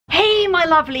my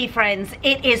lovely friends,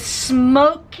 it is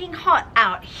smoking hot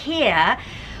out here.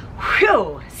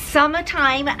 Whew,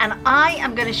 summertime, and I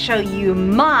am going to show you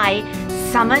my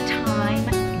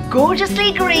summertime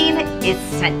gorgeously green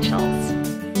essentials.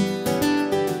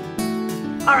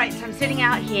 All right, so I'm sitting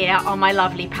out here on my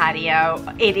lovely patio.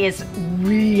 It is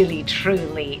really,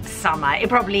 truly summer. It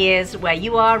probably is where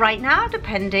you are right now,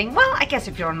 depending. Well, I guess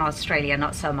if you're in Australia,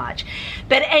 not so much.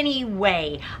 But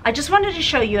anyway, I just wanted to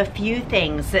show you a few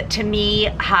things that to me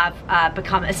have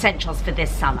become essentials for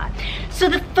this summer. So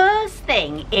the first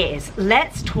thing is,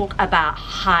 let's talk about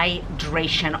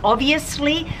hydration.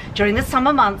 Obviously, during the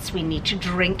summer months, we need to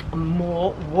drink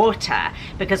more water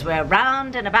because we're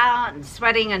around and about and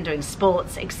sweating and doing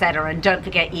sports, etc. And don't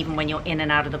forget, even when you're in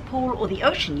and out of the pool or the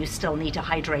ocean, you still need to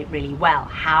hydrate really well.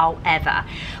 However,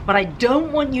 what I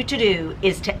don't want you to do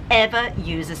is to ever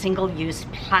use a single-use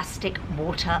plastic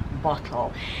water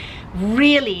bottle.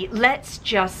 Really, let's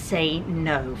just say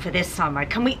no for this summer.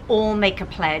 Can we all make a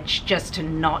pledge just to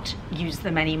not use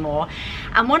them anymore?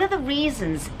 And one of the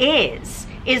reasons is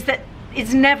that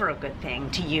it's never a good thing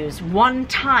to use one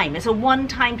time. It's a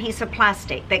one-time piece of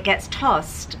plastic that gets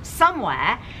tossed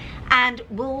somewhere and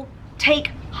will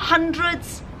take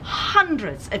hundreds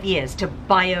of years to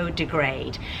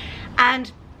biodegrade.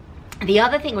 And the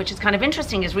other thing which is kind of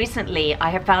interesting is recently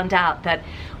I have found out that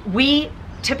we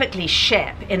typically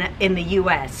ship in the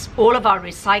US all of our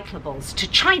recyclables to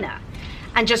China.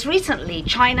 And just recently,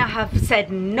 China have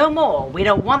said no more. We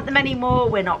don't want them anymore.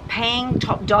 We're not paying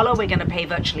top dollar. We're going to pay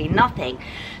virtually nothing.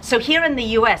 So here in the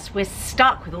US, we're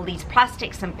stuck with all these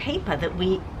plastics and paper that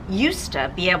we used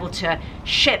to be able to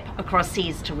ship across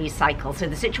seas to recycle. So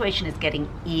the situation is getting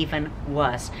even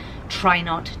worse. Try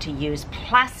not to use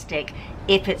plastic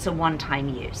if it's a one-time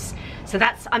use. So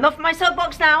I'm off my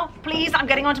soapbox now. Please, I'm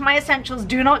getting onto my essentials.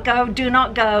 Do not go, do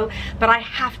not go. But I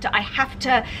have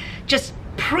to just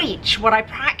preach what I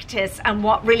practice and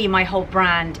what really my whole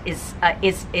brand is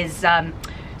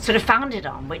sort of founded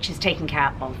on, which is taking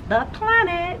care of the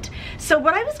planet. So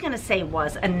what I was going to say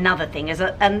was another thing is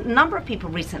a number of people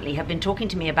recently have been talking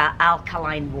to me about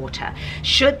alkaline water.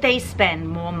 Should they spend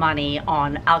more money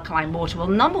on alkaline water? Well,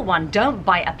 number one, don't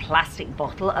buy a plastic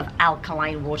bottle of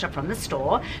alkaline water from the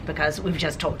store, because we've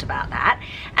just talked about that.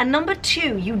 And number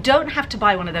two, you don't have to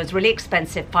buy one of those really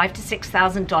expensive $5,000 to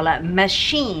 $6,000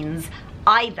 machines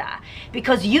either,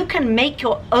 because you can make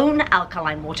your own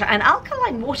alkaline water, and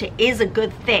alkaline water is a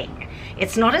good thing.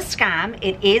 It's not a scam.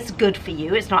 It is good for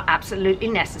you. It's not absolutely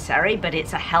necessary, but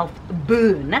it's a health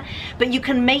boon. But you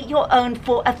can make your own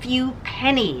for a few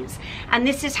pennies. And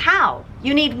this is how.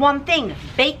 You need one thing: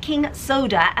 baking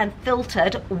soda and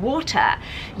filtered water.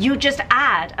 You just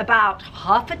add about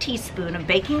half a teaspoon of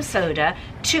baking soda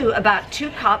to about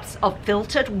 2 cups of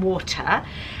filtered water.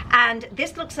 And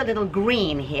this looks a little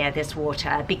green here, this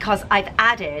water, because I've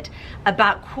added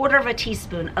about 1/4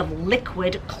 teaspoon of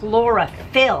liquid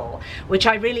chlorophyll, which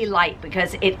I really like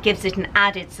because it gives it an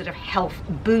added sort of health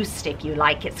boost, if you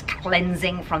like. It's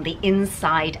cleansing from the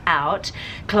inside out.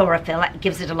 Chlorophyll, it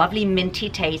gives it a lovely minty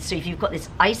taste. So if you've got this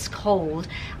ice cold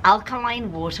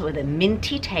alkaline water with a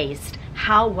minty taste,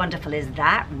 how wonderful is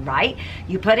that, right?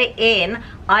 You put it in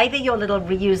either your little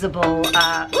reusable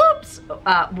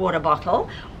water bottle,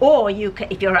 or you can,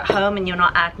 if you're at home and you're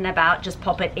not out and about, just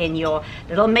pop it in your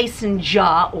little mason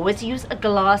jar. Always use a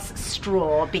glass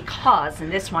straw, because in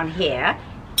this one here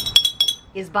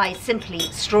is by Simply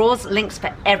Straws. Links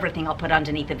for everything I'll put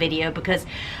underneath the video, because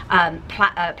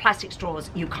plastic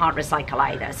straws you can't recycle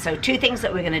either. So 2 things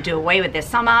that we're going to do away with this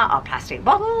summer are plastic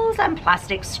bottles and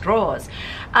plastic straws.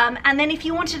 And then if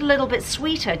you want it a little bit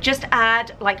sweeter, just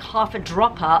add like half a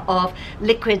dropper of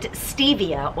liquid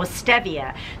stevia or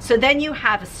stevia. So then you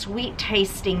have a sweet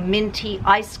tasting minty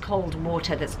ice cold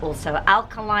water that's also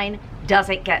alkaline. Does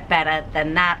it get better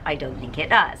than that? I don't think it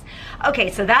does. Okay,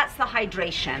 so that's the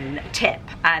hydration tip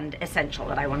and essential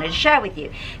that I wanted to share with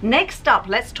you. Next up,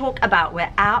 let's talk about,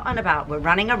 we're out and about, we're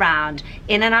running around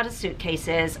in and out of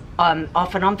suitcases,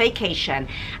 often on vacation,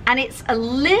 and it's a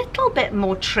little bit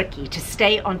more tricky to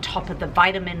stay on top of the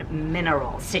vitamin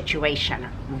mineral situation,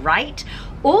 right?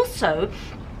 Also,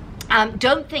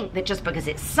 don't think that just because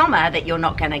it's summer that you're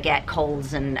not going to get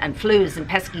colds and flus and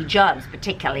pesky germs,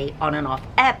 particularly on and off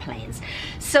airplanes.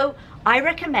 So I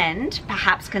recommend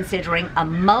perhaps considering a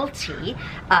multi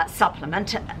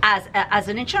supplement as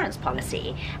an insurance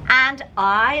policy. And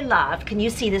I love, can you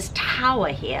see this tower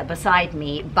here beside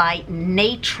me, by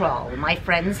Natrol, my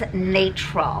friends,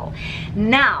 Natrol.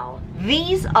 Now,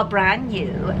 these are brand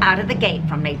new out of the gate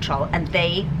from Natrol, and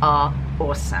they are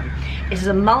awesome. This is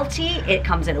a multi. It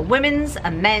comes in a women's,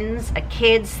 a men's, a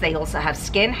kids. They also have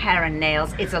skin, hair, and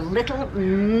nails. It's a little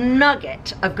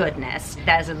nugget of goodness.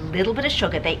 There's a little bit of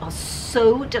sugar. They are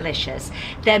so delicious.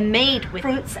 They're made with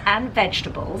fruits and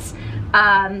vegetables.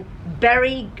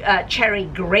 Berry, cherry,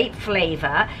 great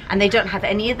flavor, and they don't have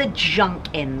any of the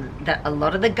junk in that a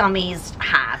lot of the gummies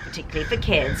have, particularly for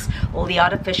kids, all the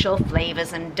artificial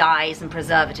flavors and dyes and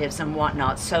preservatives and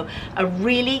whatnot. So a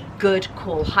really good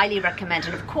call, highly recommend.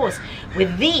 And of course,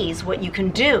 with these, what you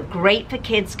can do, great for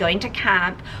kids going to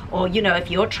camp, or you know, if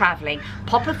you're traveling,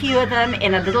 pop a few of them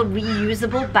in a little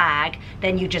reusable bag,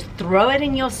 then you just throw it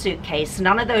in your suitcase.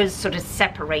 None of those sort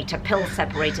of pill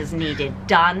separators needed.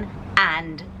 Done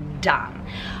and done.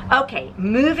 Okay,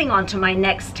 moving on to my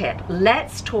next tip.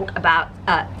 Let's talk about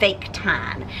fake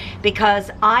tan, because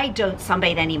I don't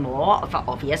sunbathe anymore for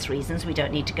obvious reasons. We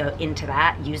don't need to go into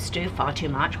that. Used to far too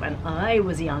much when I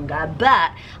was younger,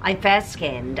 but I'm fair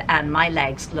skinned and my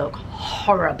legs look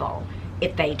horrible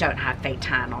if they don't have fake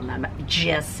tan on them.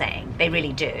 Just saying, they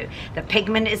really do. The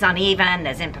pigment is uneven,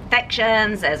 there's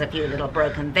imperfections, there's a few little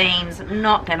broken veins.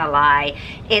 Not gonna lie,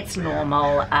 it's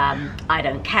normal. I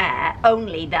don't care,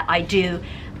 only that I do,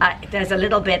 there's a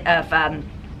little bit of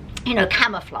you know,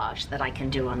 camouflage that I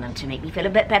can do on them to make me feel a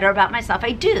bit better about myself.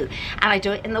 I do, and I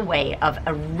do it in the way of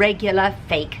a regular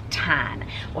fake tan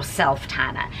or self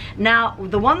tanner. Now,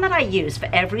 the one that I use for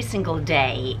every single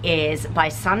day is by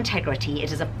Suntegrity.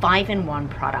 It is a 5-in-1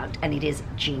 product, and it is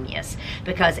genius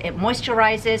because it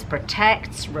moisturizes,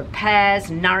 protects,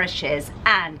 repairs, nourishes,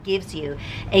 and gives you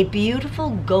a beautiful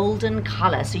golden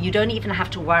color, so you don't even have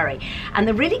to worry. And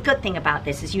the really good thing about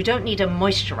this is you don't need a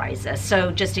moisturizer, so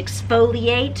just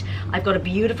exfoliate. I've got a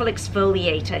beautiful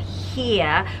exfoliator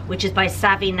here, which is by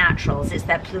Savvy Naturals. It's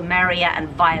their Plumeria and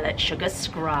Violet Sugar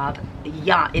Scrub.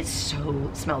 Yeah, it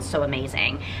smells so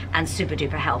amazing and super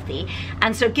duper healthy.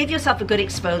 And so give yourself a good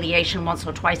exfoliation once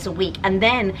or twice a week. And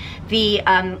then the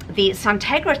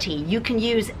Suntegrity you can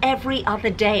use every other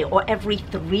day or every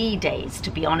 3 days,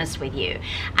 to be honest with you.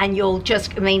 And you'll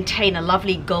just maintain a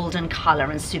lovely golden color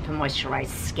and super moisturized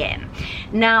skin.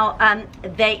 Now,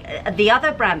 the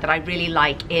other brand that I really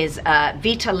like is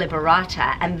Vita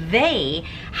Liberata, and they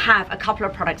have a couple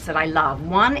of products that I love.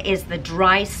 One is the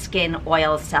dry skin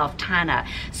oil self tanner,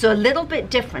 so a little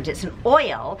bit different. It's an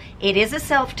oil, it is a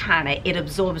self tanner, it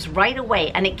absorbs right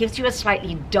away, and it gives you a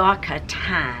slightly darker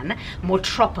tan, more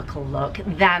tropical look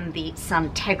than the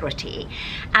Suntegrity.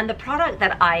 And the product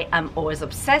that I am always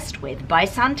obsessed with by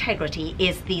Suntegrity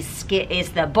is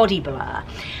the Body Blur,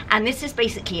 and this is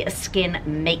basically a skin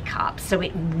makeup, so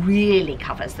it really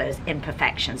covers those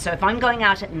imperfections. So if I'm going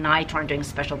out at night, or I'm doing a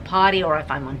special party, or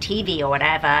if I'm on TV or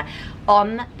whatever,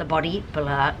 on the Body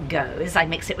Blur goes. I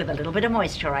mix it with a little bit of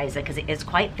moisturizer because it is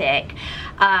quite thick,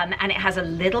 and it has a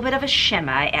little bit of a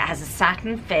shimmer. It has a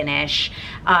satin finish.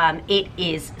 It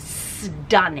is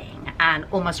stunning, and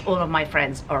almost all of my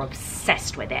friends are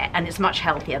obsessed with it, and it's much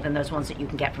healthier than those ones that you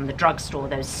can get from the drugstore,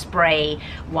 those spray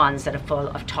ones that are full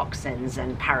of toxins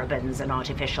and parabens and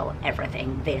artificial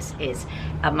everything. This is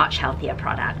a much healthier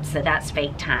product, so that's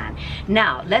fake tan.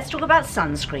 Now let's talk about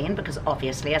sunscreen, because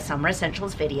obviously a summer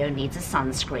essentials video needs a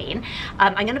sunscreen.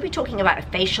 I'm going to be talking about a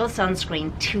facial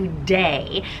sunscreen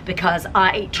today because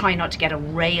I try not to get a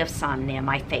ray of sun near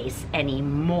my face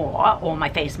anymore, or my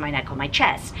face, my neck, or my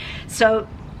chest. So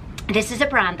this is a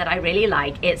brand that I really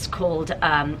like. It's called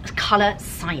Color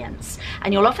Science,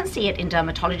 and you'll often see it in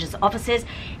dermatologists' offices.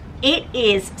 It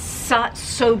is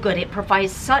so good. It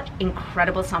provides such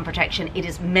incredible sun protection. It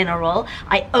is mineral.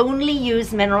 I only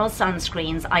use mineral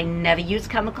sunscreens. I never use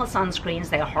chemical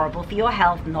sunscreens. They are horrible for your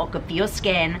health, not good for your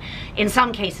skin. In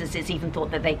some cases, it's even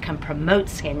thought that they can promote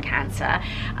skin cancer.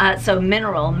 So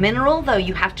mineral though,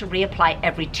 you have to reapply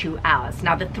every 2 hours.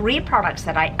 Now, the 3 products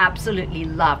that I absolutely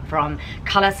love from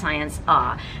Color Science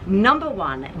are, number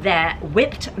 1, their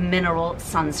whipped mineral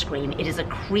sunscreen. It is a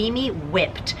creamy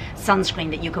whipped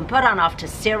sunscreen that you can put on after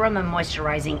serum and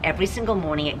moisturizing every single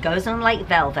morning. It goes on like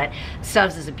velvet,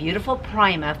 serves as a beautiful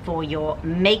primer for your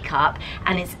makeup,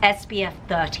 and it's SPF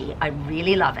 30. I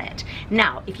really love it.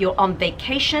 Now, if you're on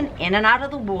vacation, in and out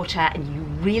of the water, and you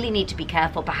really need to be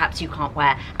careful, perhaps you can't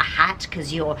wear a hat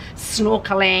because you're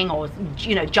snorkeling or,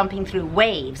 you know, jumping through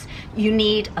waves, you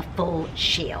need a full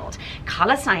shield.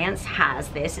 Color Science has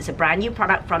this. It's a brand new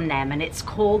product from them, and it's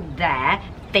called their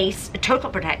Total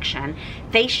Protection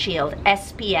Face Shield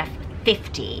SPF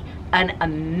 50. An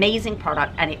amazing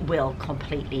product, and it will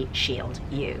completely shield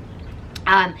you.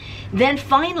 Then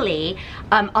finally,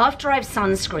 after I've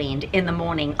sunscreened in the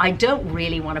morning, I don't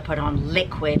really want to put on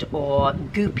liquid or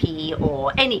goopy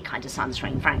or any kind of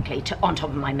sunscreen, frankly, on top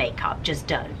of my makeup. Just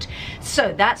don't.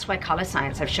 So that's where Color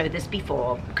Science, I've showed this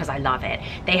before because I love it.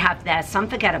 They have their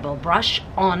Unforgettable Brush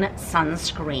On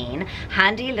Sunscreen.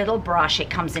 Handy little brush. It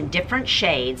comes in different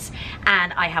shades.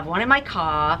 And I have one in my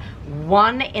car,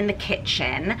 one in the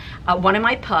kitchen, one in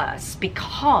my purse,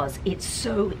 because it's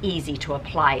so easy to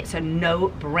apply. It's a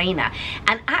no-brainer.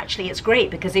 And actually it's great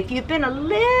because if you've been a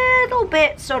little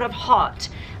bit sort of hot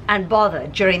and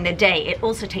bothered during the day, it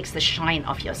also takes the shine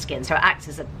off your skin. So it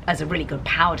acts as a really good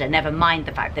powder, never mind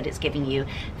the fact that it's giving you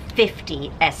 50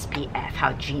 SPF.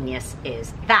 How genius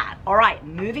is that? All right,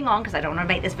 moving on, because I don't want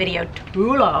to make this video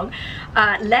too long.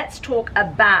 Let's talk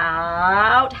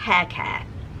about hair care.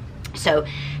 So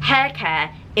hair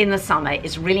care in the summer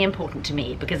is really important to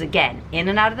me because, again, in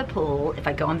and out of the pool, if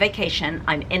I go on vacation,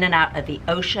 I'm in and out of the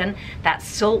ocean, that's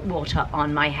salt water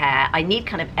on my hair. I need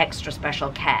kind of extra special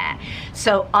care.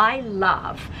 So I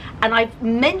love, and I've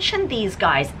mentioned these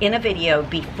guys in a video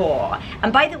before.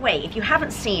 And by the way, if you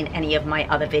haven't seen any of my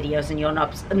other videos and you're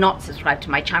not subscribed to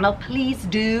my channel, please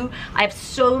do. I have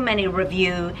so many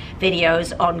review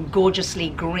videos on gorgeously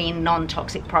green,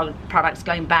 non-toxic products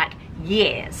going back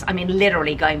years. I mean,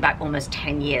 literally going back almost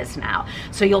 10 years now.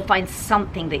 So you'll find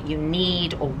something that you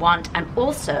need or want. And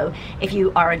also, if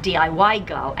you are a DIY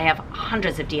girl, I have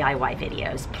hundreds of DIY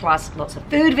videos, plus lots of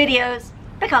food videos,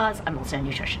 because I'm also a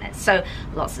nutritionist. So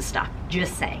lots of stuff.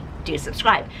 Just saying, do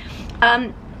subscribe.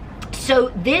 So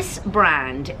this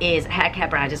brand is, hair care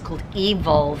brand is called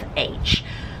Evolve H.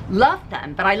 Love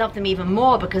them, but I love them even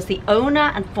more because the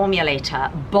owner and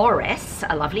formulator, Boris,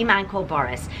 a lovely man called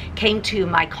Boris, came to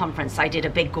my conference. I did a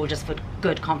big Gorgeous for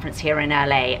Good conference here in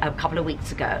LA a couple of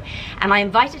weeks ago. And I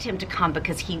invited him to come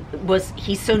because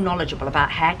he's so knowledgeable about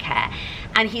hair care.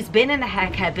 And he's been in the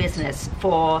hair care business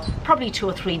for probably 2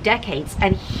 or 3 decades.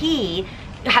 And he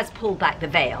has pulled back the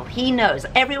veil. He knows.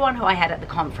 Everyone who I had at the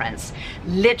conference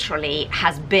literally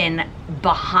has been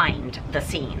behind the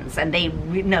scenes, and they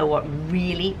know what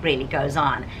really, really goes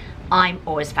on. I'm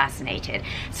always fascinated.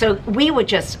 So we were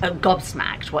just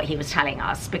gobsmacked what he was telling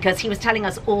us, because he was telling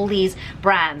us all these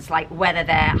brands, like whether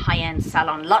they're high-end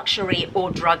salon luxury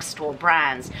or drugstore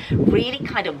brands, really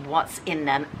kind of what's in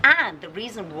them, and the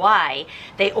reason why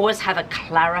they always have a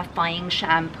clarifying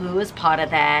shampoo as part of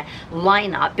their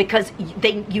lineup, because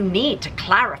you need to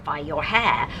clarify your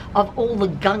hair of all the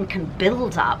gunk and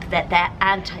build-up that their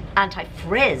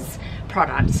anti-frizz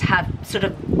products have sort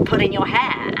of put in your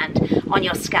hair and on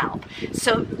your scalp.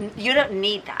 So you don't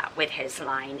need that with his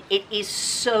line. It is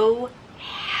so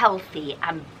healthy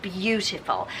and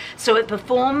beautiful. So it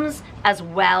performs as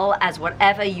well as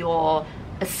whatever your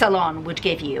salon would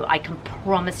give you, I can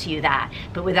promise you that,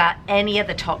 but without any of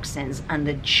the toxins and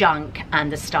the junk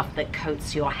and the stuff that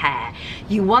coats your hair.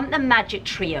 You want the magic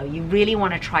trio. You really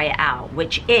want to try it out,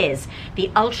 which is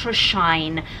the Ultra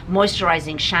Shine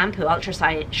Moisturizing Shampoo, Ultra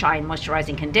Shine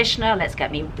Moisturizing Conditioner, let's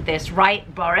get me this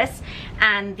right, Boris,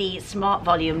 and the Smart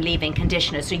Volume Leave-In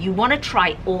Conditioner. So you want to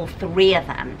try all 3 of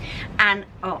them. And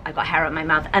oh, I got hair on my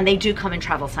mouth. And they do come in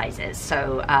travel sizes.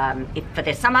 So for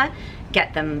this summer,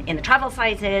 get them in the travel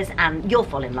sizes and you'll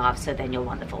fall in love, so then you'll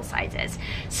want the full sizes.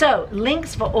 So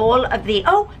links for all of the,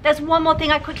 oh, there's one more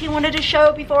thing I quickly wanted to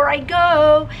show before I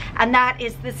go, and that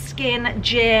is the Skin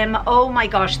Gym. Oh my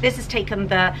gosh, this has taken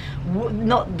the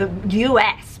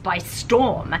US by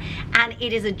storm, and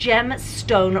it is a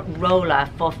gemstone roller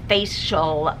for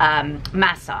facial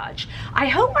massage. I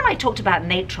hope when I talked about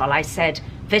Natrol I said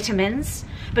vitamins,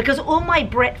 because all my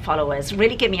Brit followers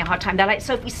really give me a hard time. They're like,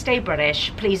 Sophie, stay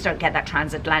British. Please don't get that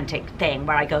transatlantic thing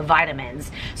where I go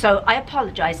vitamins. So I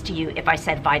apologize to you if I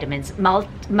said vitamins.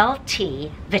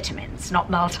 Multi-vitamins, not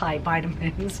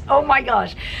multi-vitamins. Oh my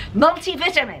gosh.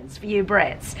 Multi-vitamins for you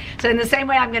Brits. So in the same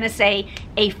way, I'm going to say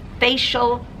a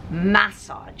facial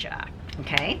massager,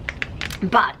 okay?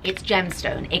 But it's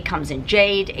gemstone. It comes in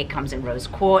jade, it comes in rose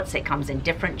quartz, it comes in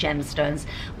different gemstones,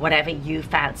 whatever you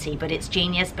fancy. But it's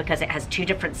genius because it has 2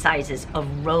 different sizes of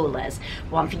rollers.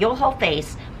 One for your whole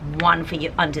face, one for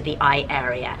you under the eye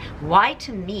area. Why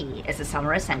to me is a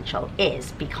summer essential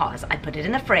is because I put it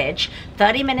in the fridge,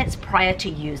 30 minutes prior to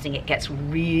using it gets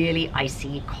really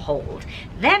icy cold.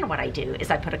 Then what I do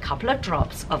is I put a couple of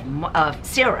drops of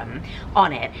serum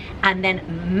on it and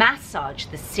then massage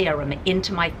the serum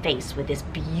into my face with this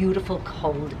beautiful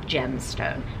cold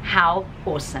gemstone. How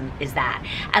awesome is that?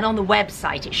 And on the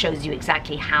website it shows you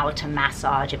exactly how to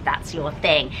massage if that's your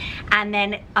thing. And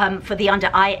then for the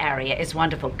under eye area is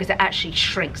wonderful because it actually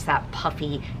shrinks that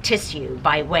puffy tissue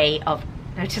by way of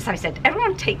Notice I said,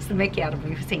 everyone takes the mickey out of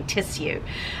me for saying tissue.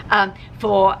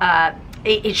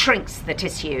 It shrinks the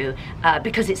tissue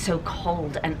because it's so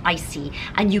cold and icy,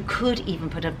 and you could even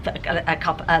put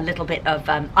a little bit of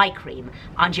eye cream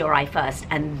under your eye first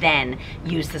and then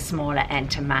use the smaller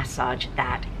end to massage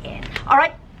that in. All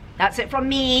right. That's it from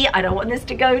me. I don't want this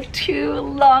to go too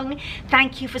long.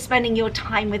 Thank you for spending your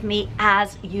time with me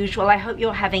as usual. I hope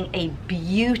you're having a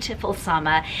beautiful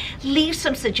summer. Leave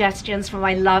some suggestions for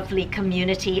my lovely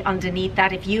community underneath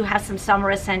that. If you have some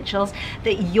summer essentials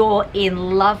that you're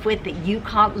in love with, that you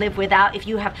can't live without, if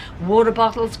you have water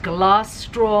bottles, glass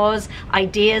straws,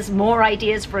 ideas, more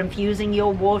ideas for infusing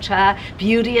your water,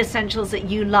 beauty essentials that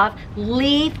you love,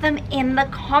 leave them in the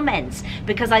comments,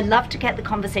 because I love to get the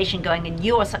conversation going, and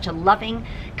you are such a loving,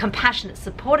 compassionate,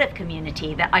 supportive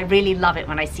community that I really love it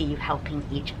when I see you helping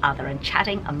each other and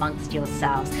chatting amongst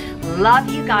yourselves. Love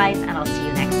you guys, and I'll see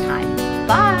you next time.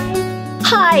 Bye.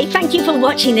 Hi, thank you for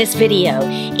watching this video.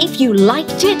 If you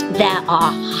liked it, there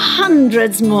are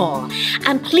hundreds more.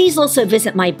 And please also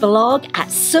visit my blog at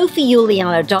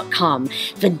sophieuliano.com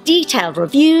for detailed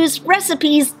reviews,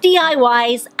 recipes,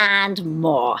 DIYs, and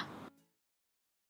more.